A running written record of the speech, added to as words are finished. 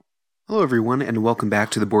Hello everyone, and welcome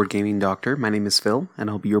back to the Board Gaming Doctor. My name is Phil, and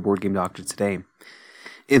I'll be your Board Game Doctor today.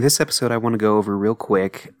 In this episode, I want to go over real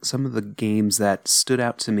quick some of the games that stood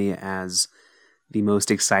out to me as the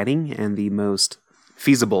most exciting and the most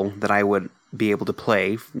feasible that I would be able to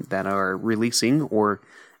play that are releasing or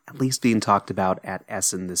at least being talked about at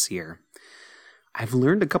Essen this year. I've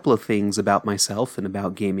learned a couple of things about myself and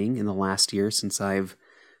about gaming in the last year since I've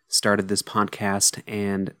started this podcast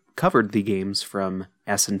and covered the games from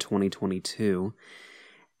Essen 2022,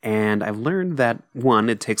 and I've learned that, one,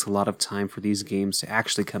 it takes a lot of time for these games to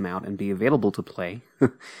actually come out and be available to play,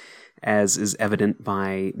 as is evident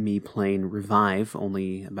by me playing Revive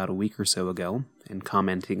only about a week or so ago, and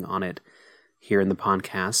commenting on it here in the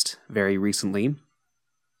podcast very recently.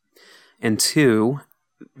 And two,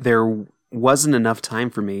 there wasn't enough time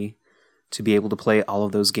for me to be able to play all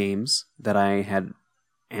of those games that I had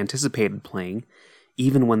anticipated playing,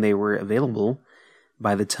 even when they were available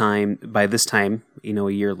by this time, a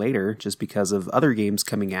year later, just because of other games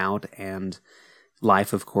coming out and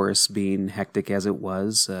life, of course, being hectic as it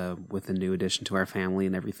was with the new addition to our family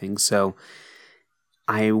and everything. So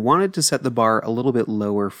I wanted to set the bar a little bit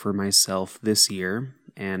lower for myself this year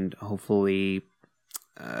and hopefully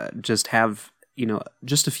just have,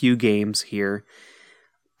 just a few games here.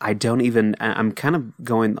 I'm kind of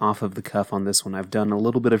going off of the cuff on this one. I've done a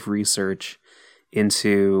little bit of research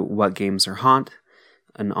into what games are hot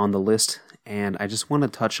and on the list, and I just want to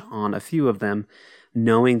touch on a few of them,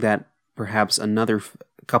 knowing that perhaps another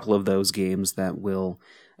couple of those games that will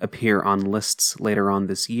appear on lists later on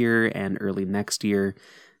this year and early next year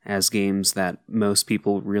as games that most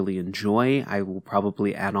people really enjoy, I will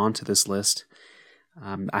probably add on to this list.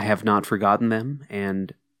 I have not forgotten them,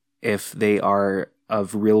 and if they are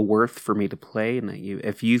of real worth for me to play, and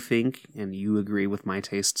if you think and you agree with my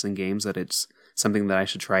tastes in games that it's something that I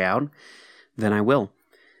should try out, then I will.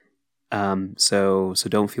 So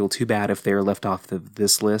don't feel too bad if they're left off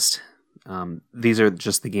this list. These are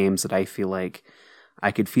just the games that I feel like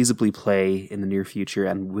I could feasibly play in the near future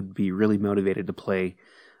and would be really motivated to play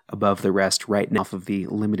above the rest right now off of the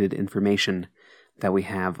limited information that we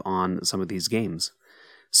have on some of these games.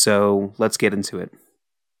 So let's get into it.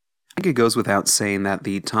 I think it goes without saying that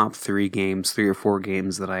the top three or four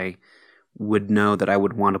games that I would know that I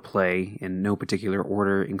would want to play in no particular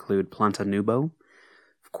order include Planta Nubo,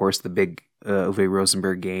 of course the big Uwe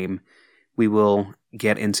Rosenberg game. We will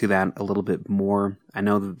get into that a little bit more. I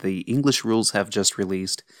know that the English rules have just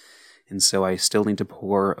released, and so I still need to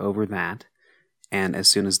pore over that. And as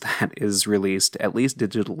soon as that is released, at least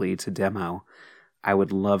digitally to demo, I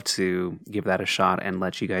would love to give that a shot and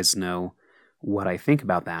let you guys know what I think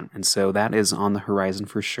about that. And so that is on the horizon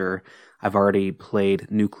for sure. I've already played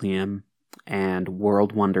Nucleum and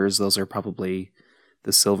World Wonders. Those are probably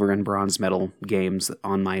the silver and bronze medal games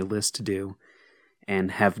on my list to do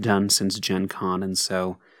and have done since Gen Con. And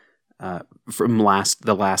so from the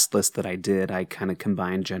last list that I did, I kind of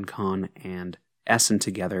combined Gen Con and Essen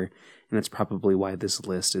together, and that's probably why this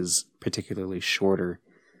list is particularly shorter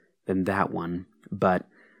than that one. But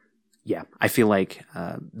yeah, I feel like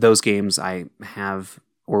those games I have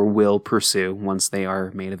or will pursue once they are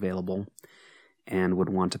made available and would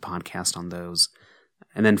want to podcast on those.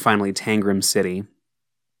 And then finally, Tangram City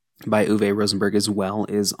by Uwe Rosenberg as well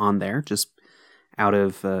is on there, just out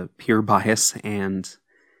of pure bias and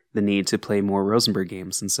the need to play more Rosenberg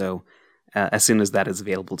games. And so as soon as that is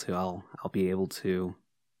available too, I'll be able to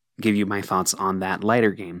give you my thoughts on that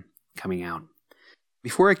lighter game coming out.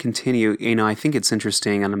 Before I continue, I think it's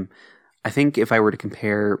interesting, and I think if I were to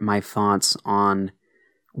compare my thoughts on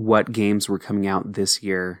what games were coming out this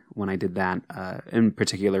year when I did that, in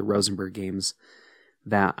particular Rosenberg games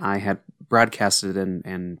that I had broadcasted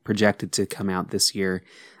and projected to come out this year,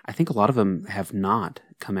 I think a lot of them have not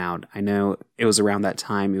come out. I know it was around that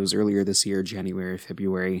time, it was earlier this year, January,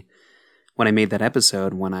 February, when I made that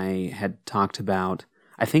episode when I had talked about,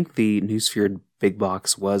 I think the Newsfjord Big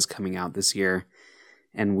Box was coming out this year,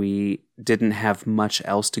 and we didn't have much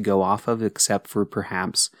else to go off of except for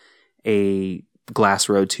perhaps a Glass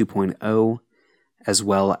Road 2.0, as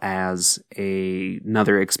well as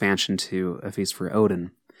another expansion to A Feast for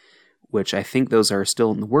Odin, which I think those are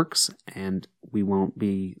still in the works, and we won't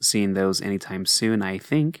be seeing those anytime soon, I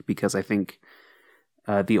think, because I think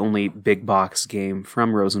the only big box game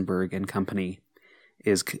from Rosenberg and company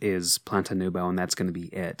is Planta Nubo, and that's going to be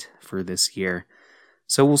it for this year.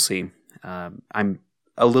 So we'll see. I'm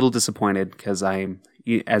a little disappointed because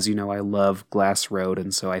as you know, I love Glass Road,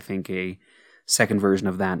 and so I think a second version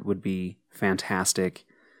of that would be fantastic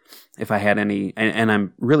if I had any. And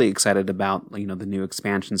I'm really excited about the new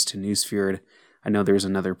expansions to Newsfjord. I know there's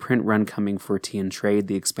another print run coming for Tea and Trade,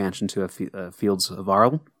 the expansion to Fields of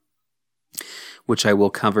Arle, which I will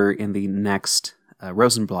cover in the next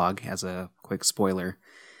Rosenblog as a quick spoiler.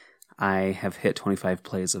 I have hit 25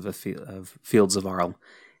 plays of Fields of Arle,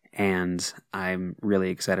 and I'm really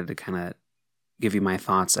excited to kind of give you my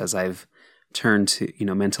thoughts as I've turned to,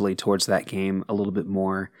 mentally towards that game a little bit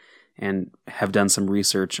more and have done some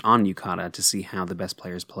research on Yukata to see how the best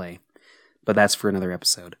players play. But that's for another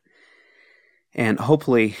episode. And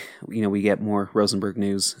hopefully, we get more Rosenberg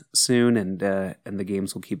news soon, and the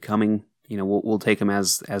games will keep coming. We'll take them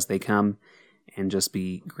as they come, and just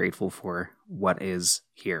be grateful for what is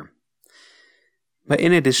here. But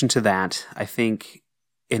in addition to that, I think,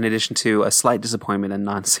 in addition to a slight disappointment in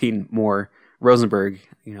not seeing more Rosenberg,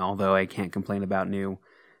 although I can't complain about new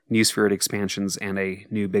Spirit expansions and a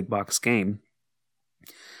new big box game,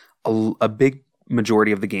 a big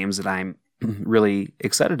majority of the games that I'm really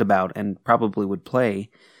excited about and probably would play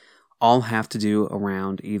all have to do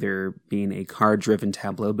around either being a card-driven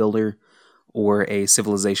tableau builder or a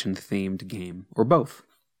civilization-themed game, or both.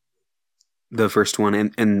 The first one,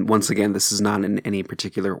 and once again, this is not in any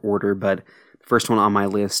particular order, but the first one on my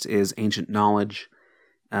list is Ancient Knowledge.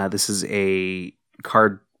 This is a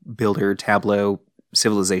card builder tableau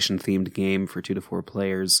civilization-themed game for 2 to 4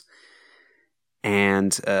 players.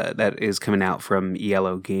 And that is coming out from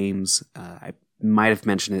ELO Games. I might have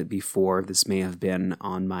mentioned it before. This may have been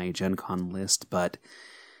on my Gen Con list, but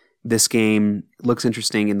this game looks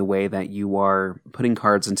interesting in the way that you are putting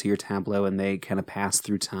cards into your tableau and they kind of pass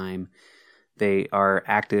through time. They are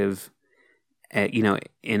active,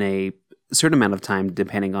 in a certain amount of time,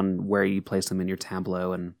 depending on where you place them in your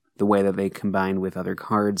tableau, and the way that they combine with other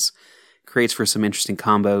cards creates for some interesting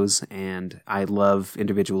combos, and I love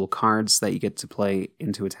individual cards that you get to play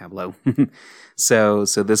into a tableau. So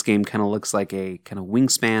this game kind of looks like a kind of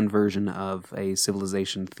wingspan version of a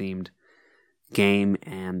civilization-themed game,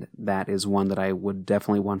 and that is one that I would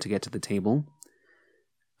definitely want to get to the table.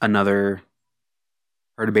 Another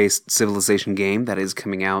card-based civilization game that is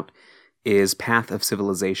coming out is Path of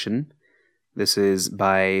Civilization. This is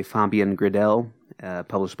by Fabian Gradel,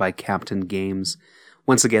 published by Captain Games.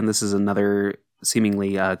 Once again, this is another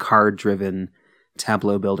seemingly card-driven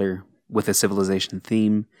tableau builder with a civilization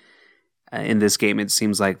theme. In this game, it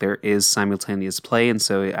seems like there is simultaneous play, and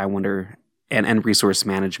so I wonder, and resource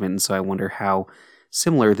management, and so I wonder how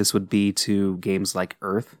similar this would be to games like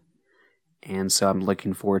Earth. And so I'm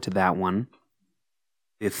looking forward to that one.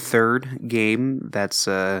 The third game that's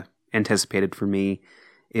anticipated for me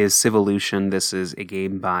is Civolution. This is a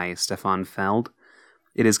game by Stefan Feld.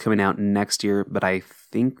 It is coming out next year, but I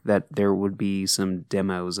think that there would be some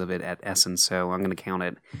demos of it at Essen, so I'm going to count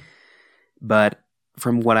it. But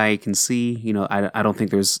from what I can see, I don't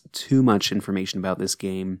think there's too much information about this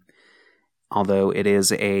game, although it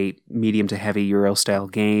is a medium to heavy Euro-style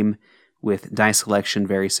game with dice selection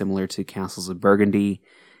very similar to Castles of Burgundy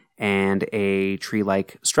and a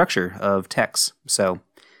tree-like structure of text. So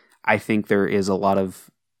I think there is a lot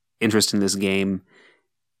of interest in this game.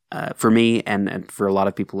 For me, and for a lot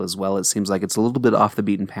of people as well, it seems like it's a little bit off the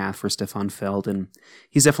beaten path for Stefan Feld, and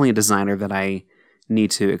he's definitely a designer that I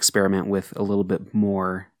need to experiment with a little bit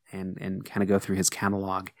more and kind of go through his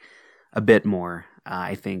catalog a bit more.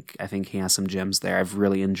 I think he has some gems there. I've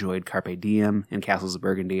really enjoyed Carpe Diem and Castles of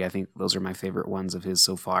Burgundy. I think those are my favorite ones of his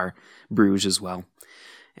so far. Bruges as well.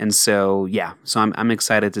 And so, I'm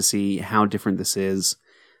excited to see how different this is,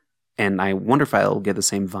 and I wonder if I'll get the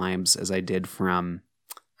same vibes as I did from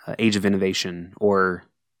Age of Innovation, or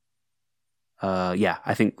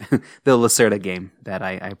I think the Lacerda game that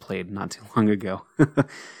I played not too long ago.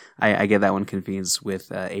 I get that one confused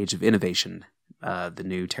with Age of Innovation, the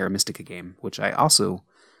new Terra Mystica game, which I also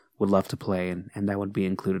would love to play, and that would be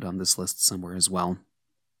included on this list somewhere as well.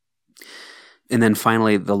 And then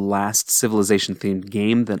finally, the last civilization-themed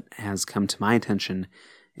game that has come to my attention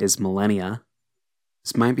is Millennia.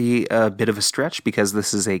 This might be a bit of a stretch because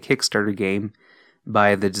this is a Kickstarter game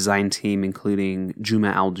by the design team, including Juma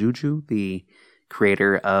Al-Juju, the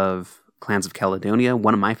creator of Clans of Caledonia,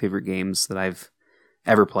 one of my favorite games that I've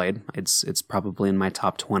ever played. It's probably in my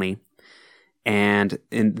top 20. And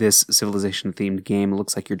in this civilization-themed game, it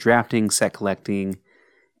looks like you're drafting, set collecting,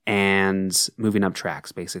 and moving up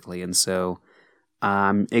tracks, basically. And so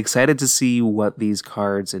I'm excited to see what these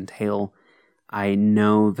cards entail. I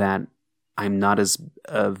know that I'm not as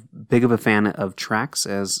big of a fan of tracks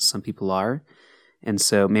as some people are. And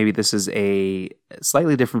so maybe this is a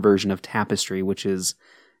slightly different version of Tapestry, which is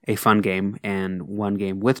a fun game and one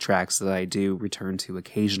game with tracks that I do return to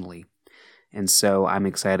occasionally. And so I'm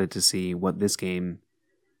excited to see what this game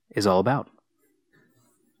is all about.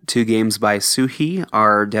 Two games by Suhi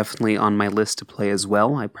are definitely on my list to play as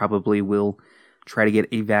well. I probably will try to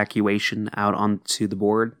get Evacuation out onto the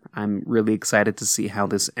board. I'm really excited to see how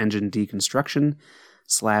this engine deconstruction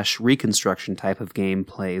 / reconstruction type of game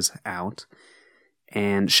plays out.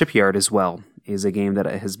 And Shipyard as well is a game that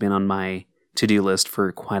has been on my to-do list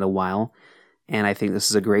for quite a while, and I think this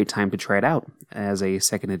is a great time to try it out as a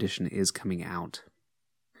second edition is coming out.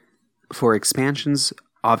 For expansions,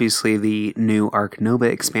 obviously the new Ark Nova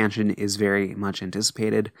expansion is very much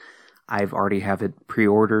anticipated. I've already have it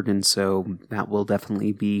pre-ordered, and so that will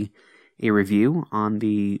definitely be a review on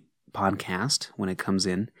the podcast when it comes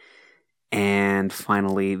in. And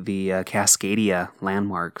finally, the Cascadia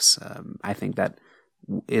Landmarks. I think that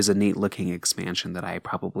is a neat-looking expansion that I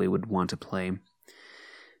probably would want to play.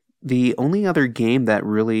 The only other game that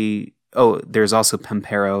really... Oh, there's also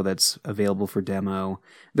Pampero that's available for demo.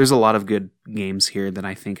 There's a lot of good games here that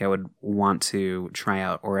I think I would want to try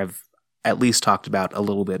out or have at least talked about a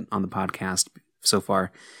little bit on the podcast so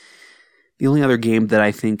far. The only other game that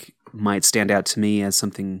I think might stand out to me as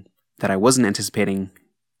something that I wasn't anticipating,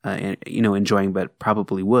 enjoying, but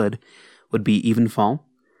probably would be Evenfall.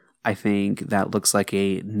 I think that looks like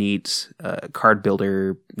a neat card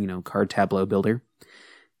builder, card tableau builder.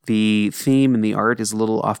 The theme and the art is a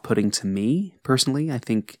little off-putting to me, personally. I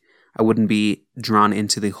think I wouldn't be drawn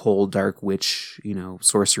into the whole dark witch,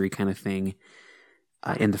 sorcery kind of thing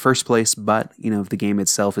in the first place. But, if the game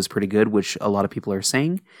itself is pretty good, which a lot of people are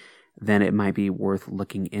saying, then it might be worth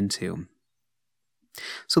looking into.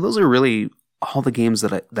 So those are really all the games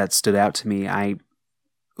that stood out to me.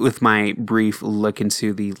 With my brief look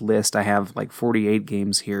into the list, I have like 48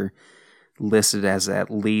 games here listed as at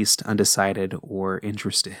least undecided or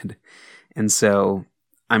interested. And so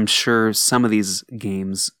I'm sure some of these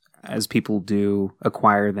games, as people do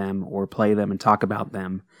acquire them or play them and talk about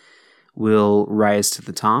them, will rise to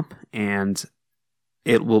the top, and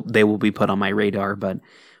they will be put on my radar. But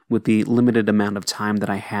with the limited amount of time that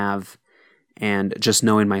I have, and just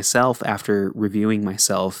knowing myself after reviewing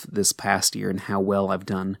myself this past year and how well I've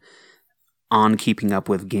done on keeping up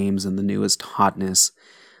with games and the newest hotness,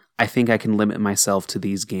 I think I can limit myself to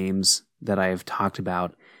these games that I have talked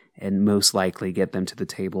about and most likely get them to the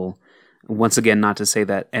table. Once again, not to say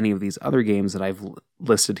that any of these other games that I've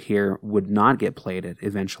listed here would not get played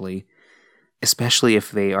eventually, especially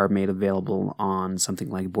if they are made available on something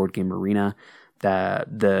like Board Game Arena.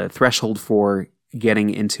 The threshold for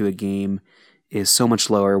getting into a game is so much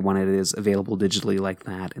lower when it is available digitally like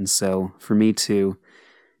that. And so for me to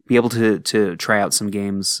be able to try out some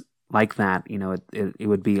games like that, it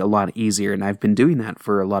would be a lot easier. And I've been doing that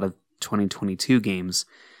for a lot of 2022 games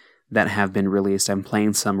that have been released. I'm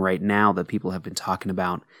playing some right now that people have been talking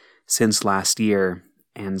about since last year.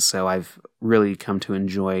 And so I've really come to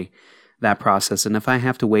enjoy that process. And if I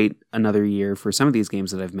have to wait another year for some of these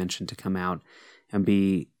games that I've mentioned to come out and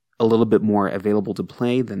be a little bit more available to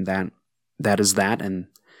play, then that is that. And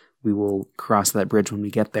we will cross that bridge when we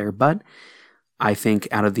get there. But I think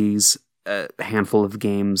out of these handful of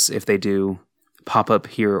games, if they do pop up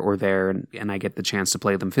here or there and I get the chance to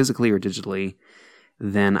play them physically or digitally,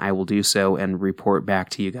 then I will do so and report back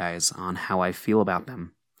to you guys on how I feel about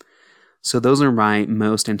them. So those are my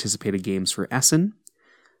most anticipated games for Essen.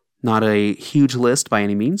 Not a huge list by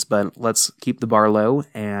any means, but let's keep the bar low,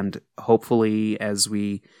 and hopefully as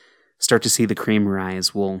we start to see the cream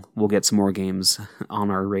rise, we'll get some more games on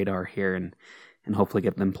our radar here and hopefully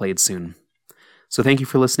get them played soon. So thank you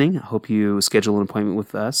for listening. I hope you schedule an appointment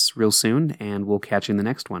with us real soon, and we'll catch you in the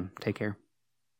next one. Take care.